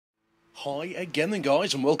Hi again then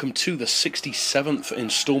guys, and welcome to the 67th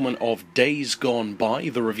installment of Days Gone By,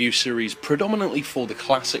 the review series predominantly for the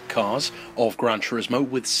classic cars of Gran Turismo,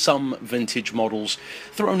 with some vintage models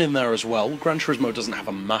thrown in there as well. Gran Turismo doesn't have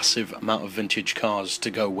a massive amount of vintage cars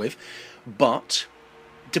to go with, but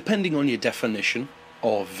depending on your definition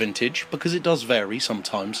of vintage, because it does vary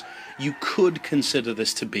sometimes, you could consider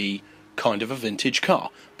this to be kind of a vintage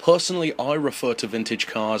car. Personally, I refer to vintage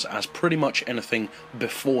cars as pretty much anything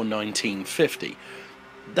before 1950.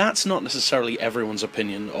 That's not necessarily everyone's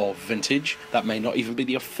opinion of vintage. That may not even be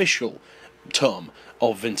the official term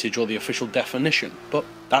of vintage or the official definition, but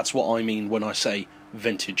that's what I mean when I say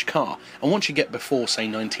vintage car. And once you get before, say,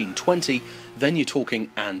 1920, then you're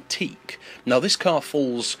talking antique. Now, this car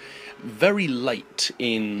falls very late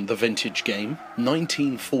in the vintage game,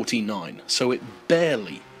 1949, so it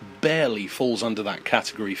barely falls under that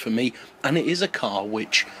category for me, and it is a car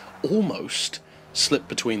which almost slipped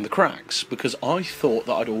between the cracks, because I thought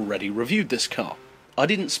that I'd already reviewed this car. I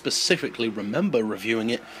didn't specifically remember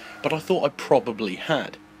reviewing it, but I thought I probably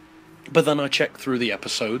had. But then I checked through the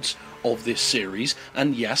episodes of this series,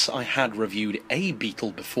 and yes, I had reviewed a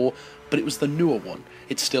Beetle before, but it was the newer one.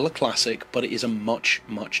 It's still a classic, but it is a much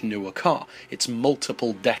newer car. It's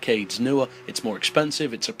multiple decades newer, it's more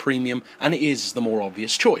expensive, it's a premium, and it is the more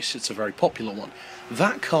obvious choice. It's a very popular one.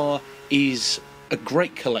 That car is a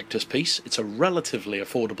great collector's piece. It's a relatively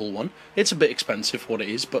affordable one. It's a bit expensive for what it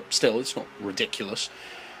is, but still, it's not ridiculous.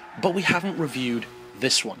 But we haven't reviewed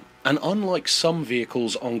this one. And unlike some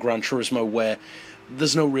vehicles on Gran Turismo where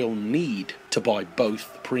there's no real need to buy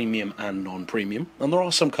both premium and non-premium, and there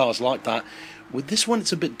are some cars like that, with this one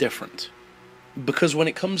it's a bit different. Because when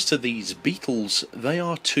it comes to these Beetles, they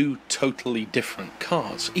are two totally different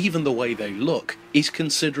cars. Even the way they look is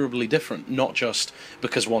considerably different, not just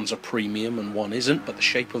because one's a premium and one isn't, but the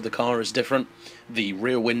shape of the car is different. The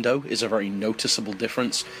rear window is a very noticeable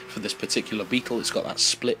difference for this particular Beetle. It's got that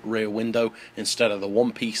split rear window instead of the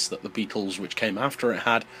one piece that the Beetles which came after it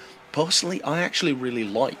had. Personally, I actually really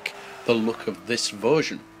like the look of this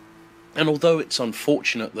version. And although it's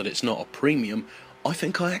unfortunate that it's not a premium, I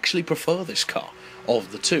think I actually prefer this car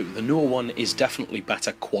of the two. The newer one is definitely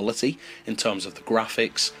better quality in terms of the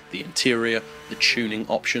graphics, the interior, the tuning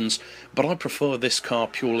options, but I prefer this car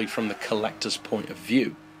purely from the collector's point of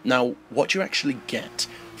view. Now, what do you actually get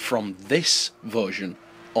from this version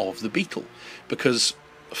of the Beetle? Because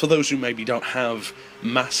for those who maybe don't have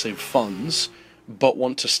massive funds, but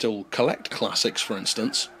want to still collect classics, for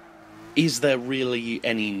instance, is there really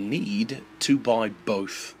any need to buy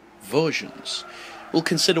both versions? Well,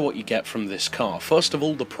 consider what you get from this car. First of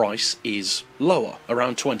all, the price is lower,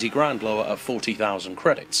 around 20 grand lower at 40,000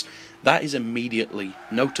 credits. That is immediately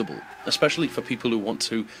notable, especially for people who want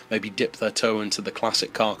to maybe dip their toe into the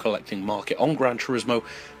classic car collecting market on Gran Turismo,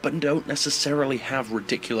 but don't necessarily have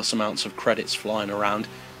ridiculous amounts of credits flying around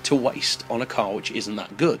to waste on a car which isn't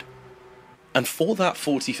that good. And for that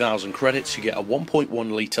 40,000 credits, you get a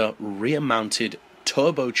 1.1 litre rear-mounted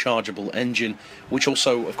turbochargeable engine, which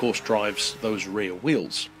also, of course, drives those rear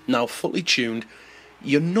wheels. Now, fully tuned,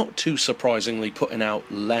 you're not too surprisingly putting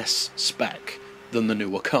out less spec than the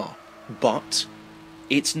newer car, but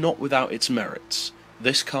it's not without its merits.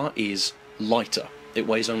 This car is lighter. It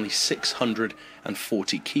weighs only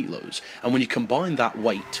 640 kilos, and when you combine that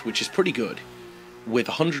weight, which is pretty good, with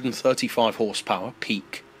 135 horsepower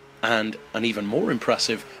peak and an even more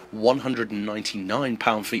impressive 199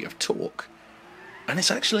 pound-feet of torque, and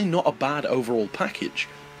it's actually not a bad overall package,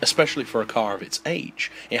 especially for a car of its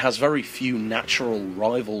age. It has very few natural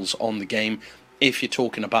rivals on the game if you're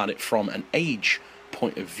talking about it from an age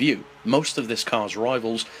point of view. Most of this car's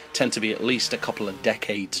rivals tend to be at least a couple of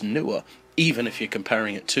decades newer, even if you're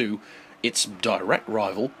comparing it to its direct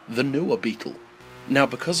rival, the newer Beetle. Now,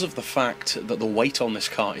 because of the fact that the weight on this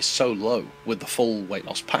car is so low with the full weight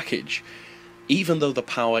loss package, even though the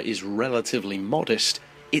power is relatively modest,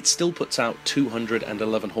 it still puts out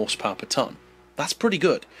 211 horsepower per tonne. That's pretty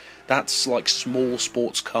good. That's like small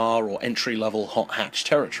sports car or entry-level hot hatch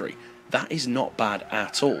territory. That is not bad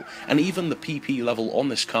at all. And even the PP level on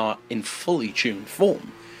this car in fully tuned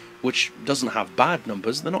form, which doesn't have bad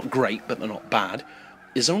numbers, they're not great, but they're not bad,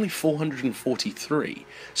 is only 443.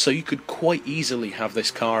 So you could quite easily have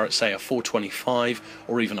this car at, say, a 425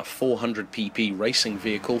 or even a 400 PP racing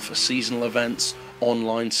vehicle for seasonal events,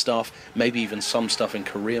 online stuff, maybe even some stuff in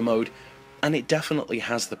career mode, and it definitely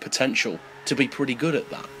has the potential to be pretty good at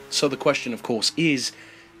that. So the question, of course, is,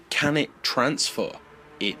 can it transfer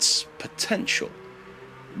its potential,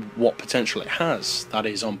 what potential it has, that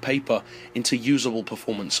is on paper, into usable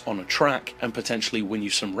performance on a track and potentially win you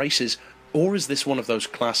some races Or is this one of those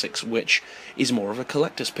classics which is more of a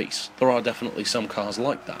collector's piece? There are definitely some cars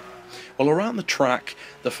like that. Well, around the track,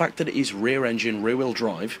 the fact that it is rear-engine, rear-wheel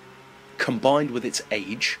drive, combined with its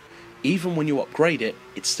age, even when you upgrade it,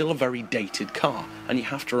 it's still a very dated car, and you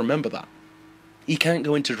have to remember that. You can't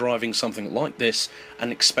go into driving something like this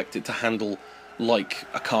and expect it to handle like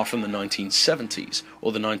a car from the 1970s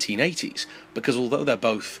or the 1980s, because although they're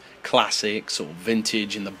both classics or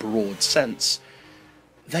vintage in the broad sense,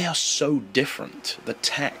 they are so different. The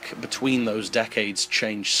tech between those decades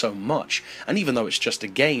changed so much, and even though it's just a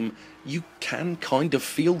game, you can kind of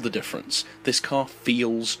feel the difference. This car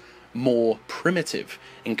feels more primitive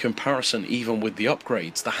in comparison even with the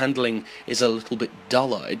upgrades. The handling is a little bit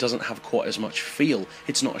duller, it doesn't have quite as much feel,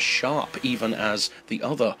 it's not as sharp even as the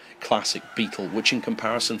other classic Beetle, which in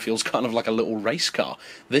comparison feels kind of like a little race car.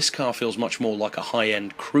 This car feels much more like a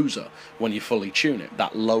high-end cruiser when you fully tune it,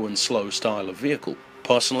 that low and slow style of vehicle.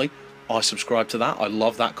 Personally, I subscribe to that. I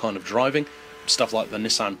love that kind of driving. Stuff like the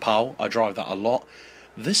Nissan Pao, I drive that a lot.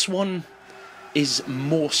 This one is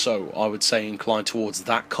more so, I would say, inclined towards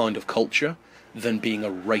that kind of culture than being a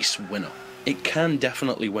race winner. It can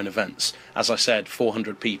definitely win events. As I said,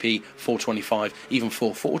 400 pp, 425, even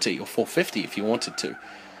 440 or 450 if you wanted to.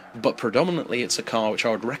 But predominantly it's a car which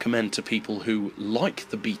I would recommend to people who like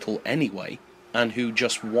the Beetle anyway, and who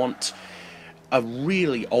just want a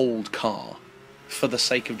really old car for the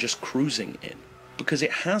sake of just cruising in. Because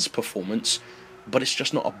it has performance, but it's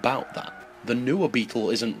just not about that. The newer Beetle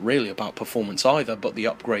isn't really about performance either, but the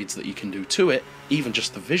upgrades that you can do to it, even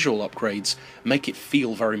just the visual upgrades, make it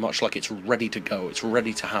feel very much like it's ready to go, it's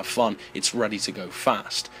ready to have fun, it's ready to go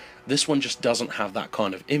fast. This one just doesn't have that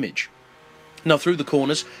kind of image. Now through the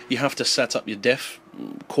corners, you have to set up your diff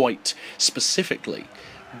quite specifically,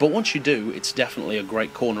 but once you do, it's definitely a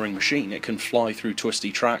great cornering machine. It can fly through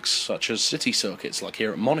twisty tracks such as city circuits like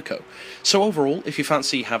here at Monaco. So overall, if you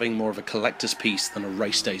fancy having more of a collector's piece than a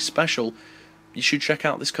race day special, you should check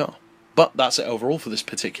out this car. But that's it overall for this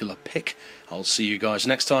particular pick. I'll see you guys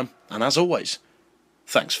next time, and as always,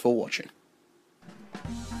 thanks for watching.